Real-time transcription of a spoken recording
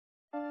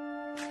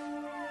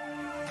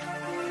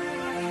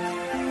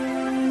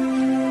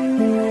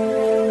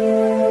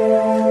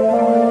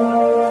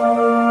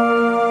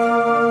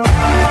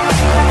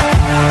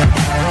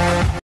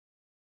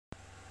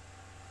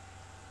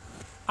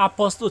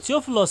Apostle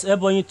Theophilus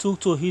Ebonyi took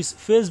to his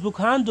Facebook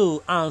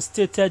handle and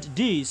stated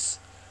this: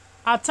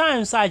 "At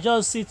times I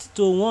just sit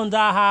to wonder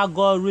how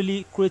God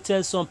really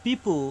created some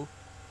people,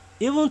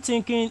 even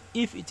thinking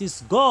if it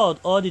is God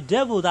or the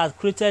devil that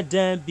created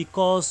them,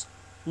 because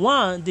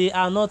one, they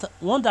are not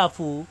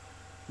wonderful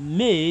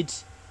made,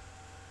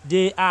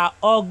 they are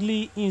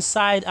ugly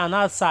inside and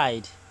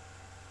outside.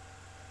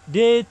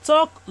 They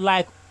talk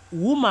like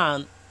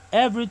woman,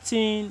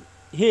 everything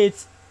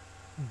hates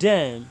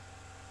them.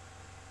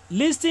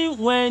 Listen,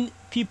 when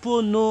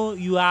people know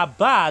you are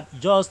bad,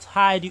 just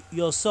hide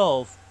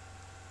yourself.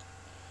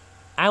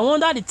 I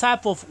wonder the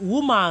type of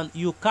woman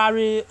you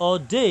carry or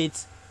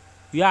date.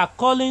 You are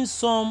calling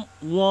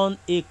someone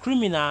a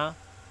criminal,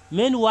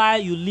 meanwhile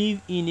you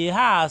live in a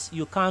house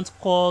you can't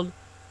call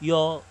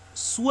your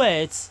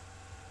sweat.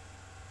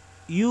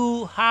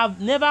 You have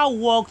never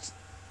worked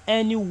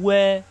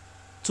anywhere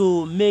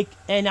to make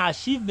any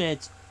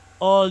achievement.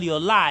 All your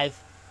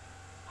life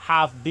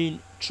have been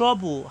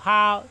trouble.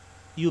 How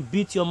you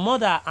beat your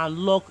mother and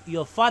lock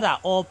your father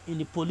up in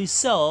the police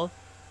cell,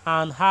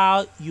 and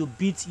how you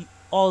beat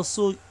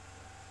also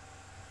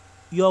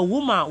your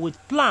woman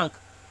with plank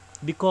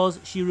because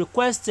she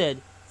requested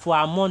for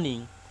her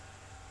money.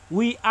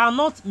 We are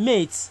not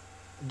mates.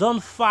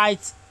 Don't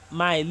fight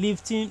my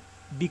lifting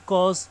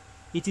because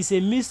it is a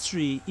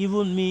mystery.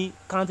 Even me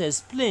can't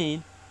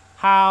explain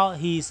how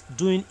he's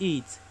doing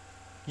it.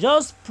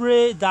 Just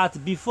pray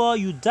that before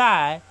you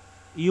die,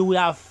 you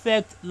will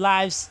affect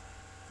lives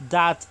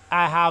that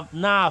I have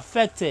now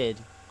affected,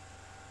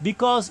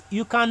 because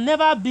you can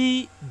never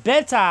be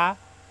better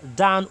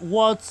than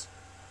what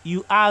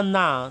you are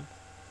now.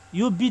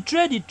 You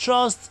betrayed the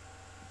trust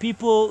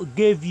people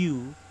gave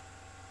you.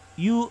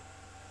 You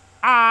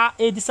are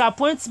a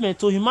disappointment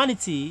to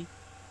humanity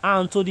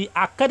and to the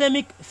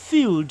academic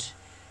field,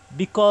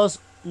 because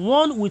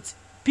one with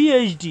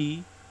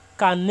PhD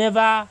can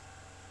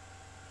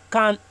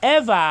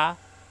ever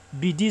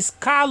be this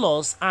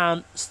callous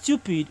and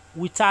stupid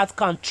without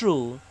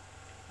control.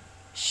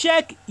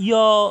 Check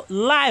your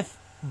life,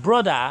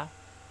 brother.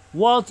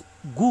 What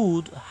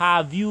good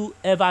have you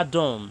ever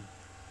done?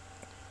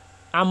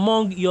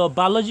 Among your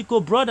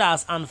biological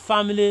brothers and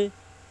family,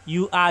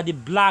 you are the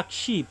black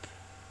sheep.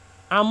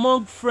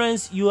 Among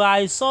friends, you are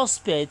a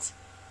suspect.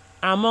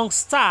 Among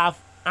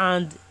staff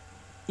and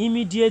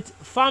immediate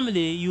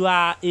family, you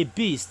are a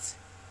beast.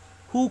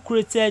 Who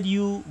created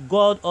you,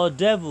 God or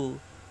devil?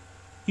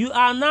 You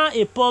are now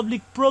a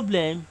public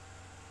problem.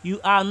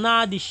 You are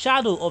now the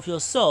shadow of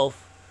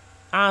yourself,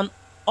 an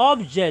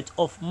object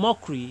of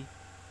mockery,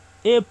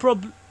 a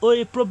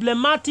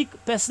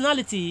problematic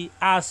personality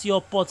as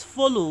your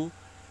portfolio.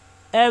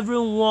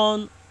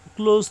 Everyone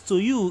close to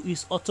you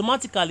is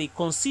automatically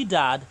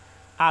considered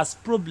as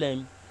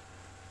problem.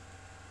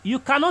 You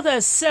cannot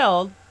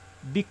excel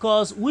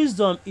because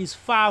wisdom is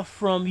far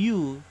from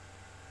you.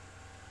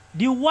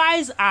 The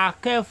wise are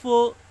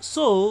careful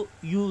so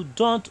you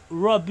don't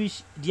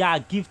rubbish their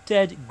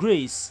gifted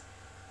grace.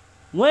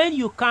 When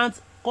you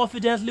can't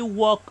confidently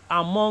walk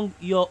among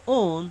your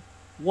own,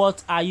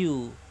 what are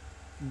you?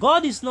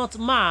 God is not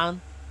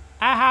man.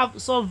 I have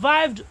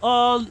survived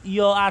all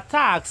your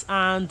attacks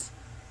and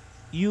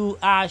you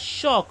are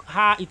shocked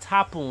how it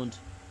happened.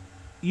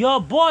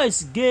 Your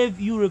boys gave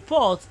you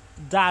report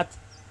that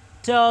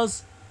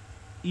tells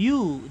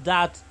you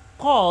that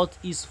court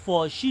is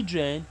for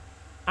children.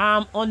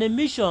 I'm on a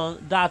mission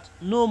that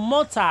no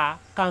mortar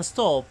can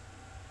stop.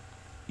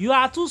 You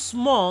are too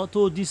small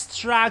to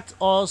distract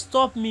or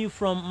stop me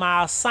from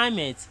my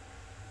assignment.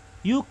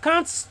 You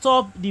can't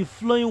stop the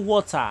flowing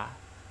water.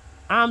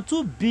 I'm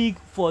too big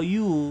for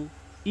you,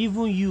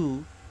 even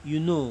you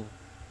know.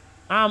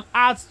 I'm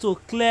out to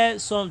clear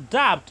some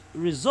doubt.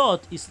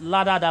 Result is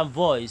louder than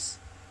voice.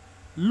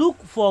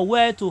 Look for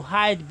where to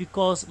hide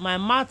because my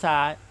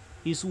matter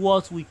is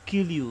what will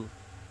kill you.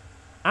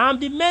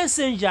 I'm the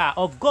messenger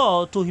of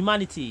God to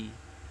humanity.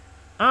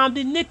 I'm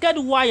the naked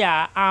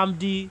wire. I'm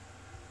the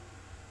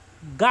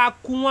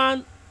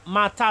Gakuan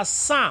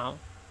Matasan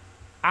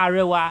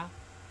Arewa.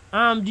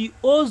 I'm the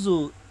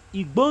Ozo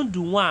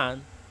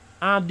Igbonduwan.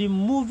 I'm the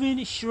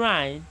moving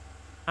shrine.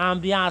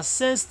 I'm the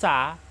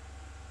ancestor.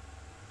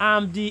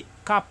 I'm the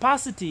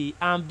capacity.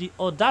 I'm the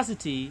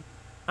audacity.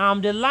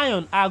 I'm the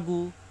lion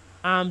Agu.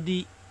 I'm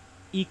the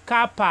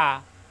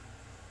Ikapa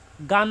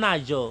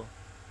Ganajo.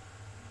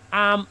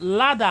 I'm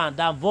louder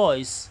than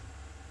voice,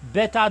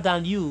 better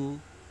than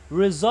you,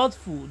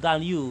 resourceful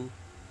than you.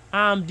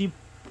 I'm the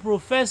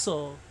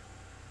professor.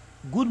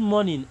 Good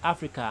morning,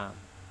 Africa.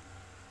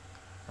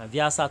 And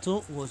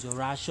Viasato was your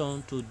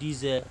reaction to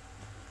this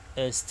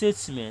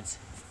statement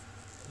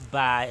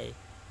by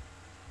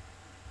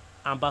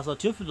Ambassador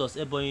Theophilus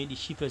Ebonyi, the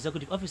Chief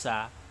Executive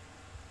Officer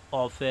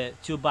of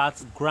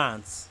Theobarth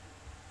Grants.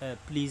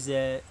 Please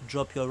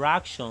drop your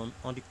reaction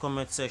on the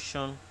comment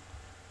section,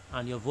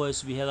 and your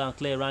voice will be heard and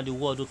clear around the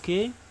world,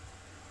 okay?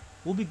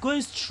 We'll be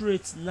going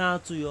straight now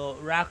to your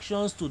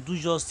reactions. To do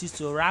justice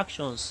to your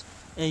reactions,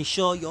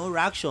 ensure your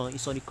reaction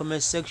is on the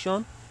comment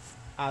section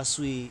as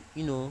we,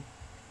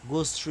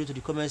 go straight to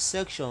the comment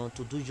section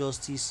to do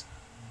justice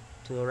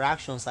to your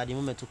reactions at the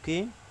moment.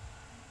 Okay.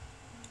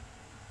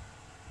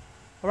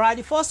 All right.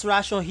 The first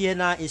reaction here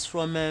now is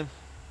from.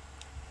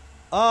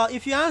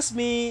 If you ask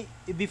me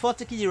before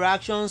taking the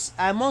reactions,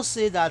 I must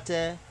say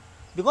that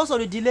because of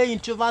the delay in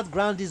Theobarth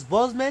grant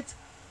disbursement,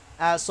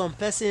 some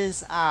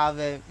persons have,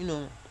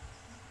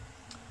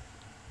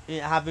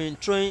 have been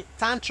throwing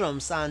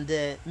tantrums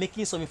and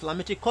making some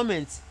inflammatory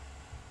comments,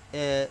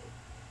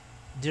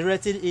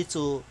 directing it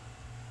to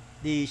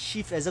the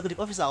chief executive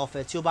officer of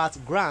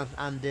Theobarth grant,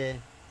 and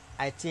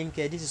I think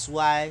this is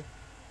why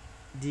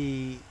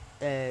the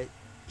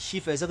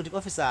chief executive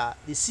officer,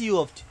 the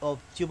CEO of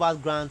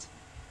Theobarth grant,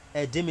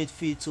 deem it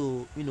fit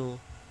to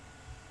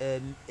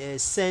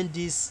send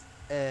this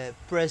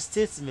press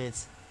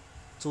statement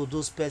to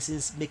those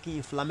persons making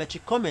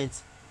inflammatory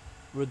comments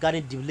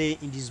regarding delay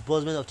in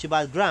disbursement of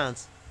Theobarth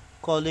grants,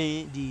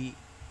 calling the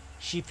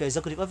chief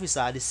executive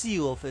officer, the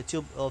CEO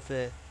of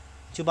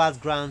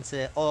Theobarth grants,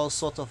 all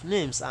sorts of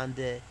names, and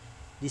the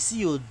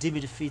CEO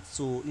deemed it fit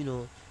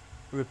to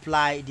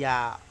reply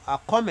their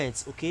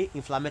comments. Okay,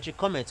 inflammatory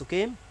comments.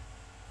 Okay.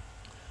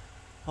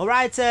 All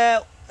right.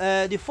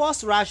 The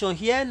first reaction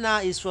here now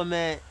is from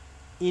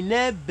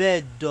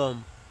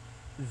Inebedom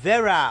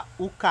Vera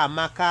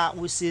Ukamaka,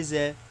 who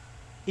says,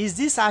 is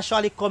this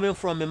actually coming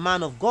from a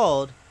man of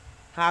God?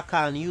 How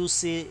can you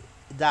say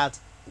that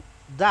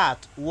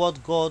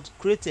what God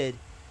created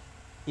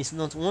is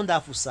not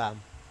wonderful, sir?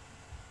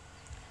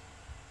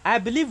 I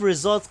believe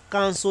results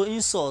cancel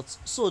insults,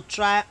 so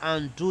try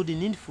and do the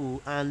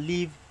needful and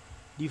leave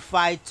the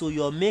fight to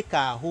your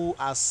maker who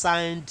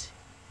assigned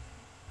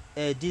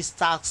this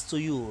task to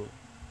you.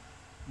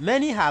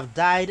 Many have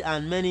died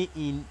and many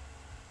in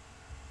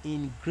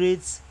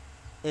great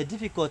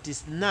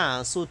difficulties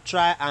now, so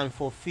try and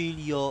fulfill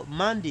your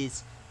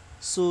mandate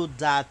so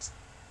that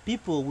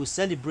people will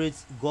celebrate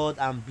God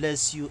and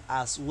bless you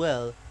as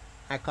well.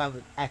 I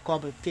come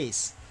in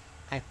peace.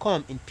 I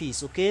come in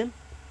peace. Okay.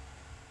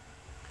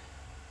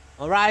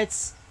 All right.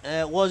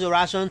 What's your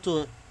reaction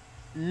to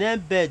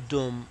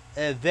Nebedum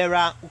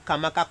Vera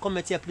Ukamaka?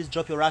 Comment here. Please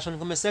drop your reaction in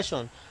the comment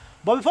section.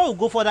 But before we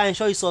go further,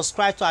 ensure you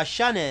subscribe to our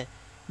channel.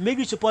 Make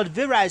you support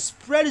Vera.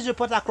 Spread this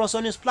report across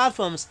all these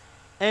platforms.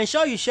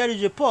 Ensure you share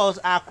this report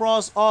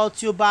across all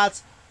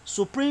Theobarth,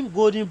 Supreme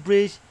Golden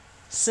Bridge,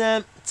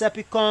 Sam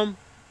Tepicom,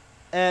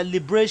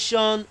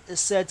 Liberation,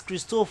 St.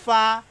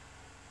 Christopher,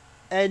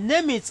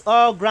 name it,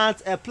 all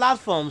grant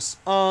platforms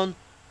on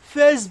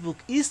Facebook,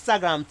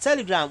 Instagram,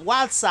 Telegram,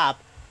 WhatsApp,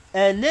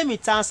 name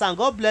it, and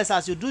God bless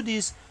as you do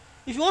this.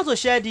 If you want to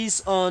share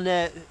this on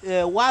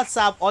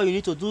WhatsApp, all you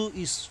need to do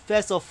is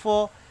first of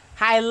all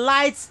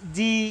highlight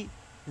the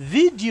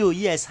video.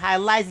 Yes,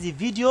 highlight the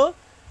video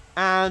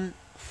and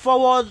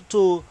forward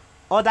to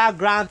other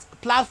grant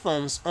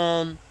platforms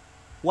on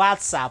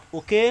WhatsApp.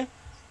 Okay,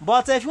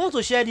 but if you want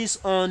to share this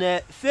on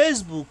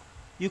Facebook,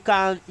 you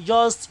can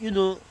just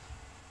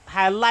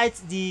highlight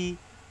the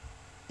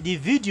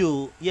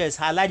video. Yes,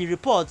 highlight the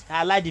report,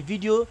 highlight the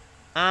video,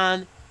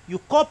 and you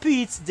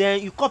copy it.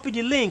 Then you copy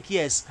the link.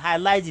 Yes,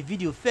 highlight the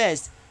video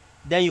first,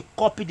 then you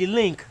copy the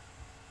link,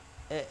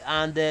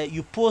 and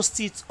you post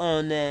it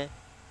on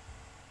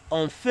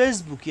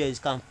Facebook. Yes,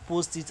 you can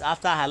post it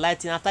after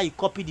highlighting. After you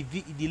copy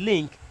the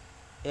link,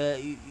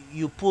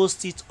 you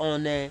post it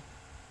on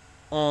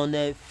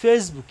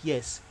Facebook.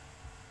 Yes,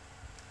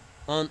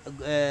 on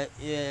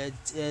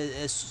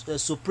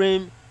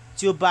Supreme,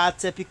 Theobarth,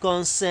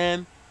 Tepicon,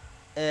 Sam,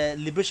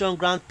 Liberation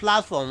Grant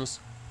platforms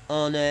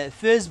on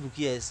Facebook.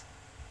 Yes,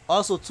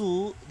 also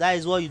too, that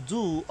is what you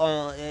do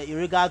on in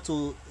regard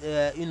to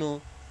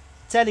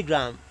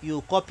Telegram.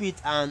 You copy it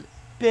and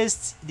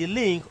paste the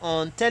link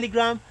on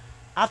Telegram.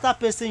 After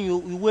pasting, you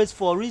wait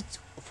for it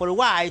for a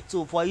while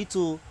for it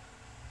to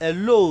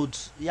load.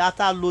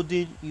 After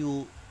loading,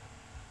 you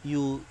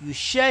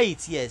share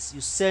it. Yes, you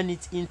send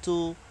it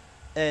into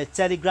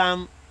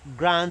Telegram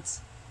grant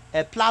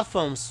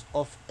platforms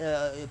of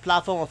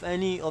platform of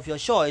any of your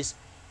choice.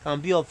 Can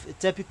be of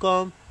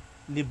Tepicom,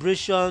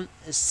 Liberation,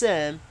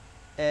 Sam,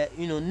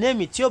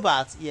 name it,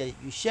 Theobarth. Yeah,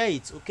 you share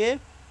it. Okay.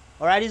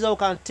 All right, this is all we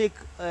can take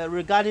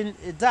regarding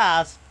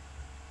that.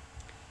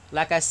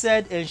 Like I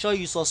said, ensure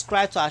you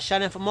subscribe to our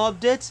channel for more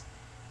updates,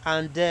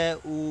 and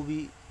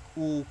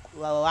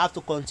we'll have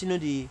to continue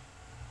the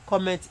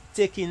comment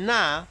taking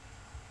now.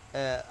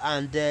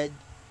 And the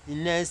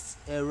next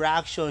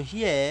reaction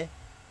here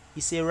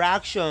is a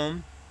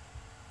reaction.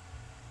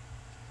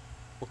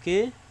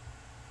 Okay,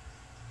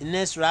 the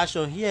next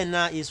reaction here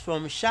now is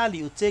from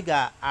Charlie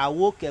Utega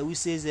Awoke, who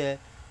says,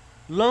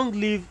 long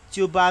live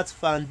Theobarth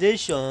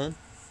Foundation,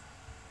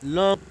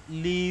 long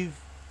live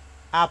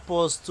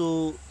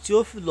Apostle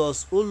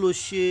Theophilus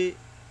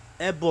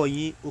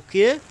Ebonyi.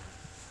 Okay,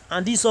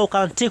 and this all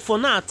can take for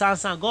now.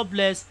 Thanks and God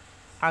bless,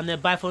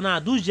 and bye for now.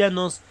 Do join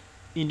us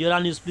in the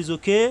other news, please.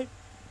 Okay.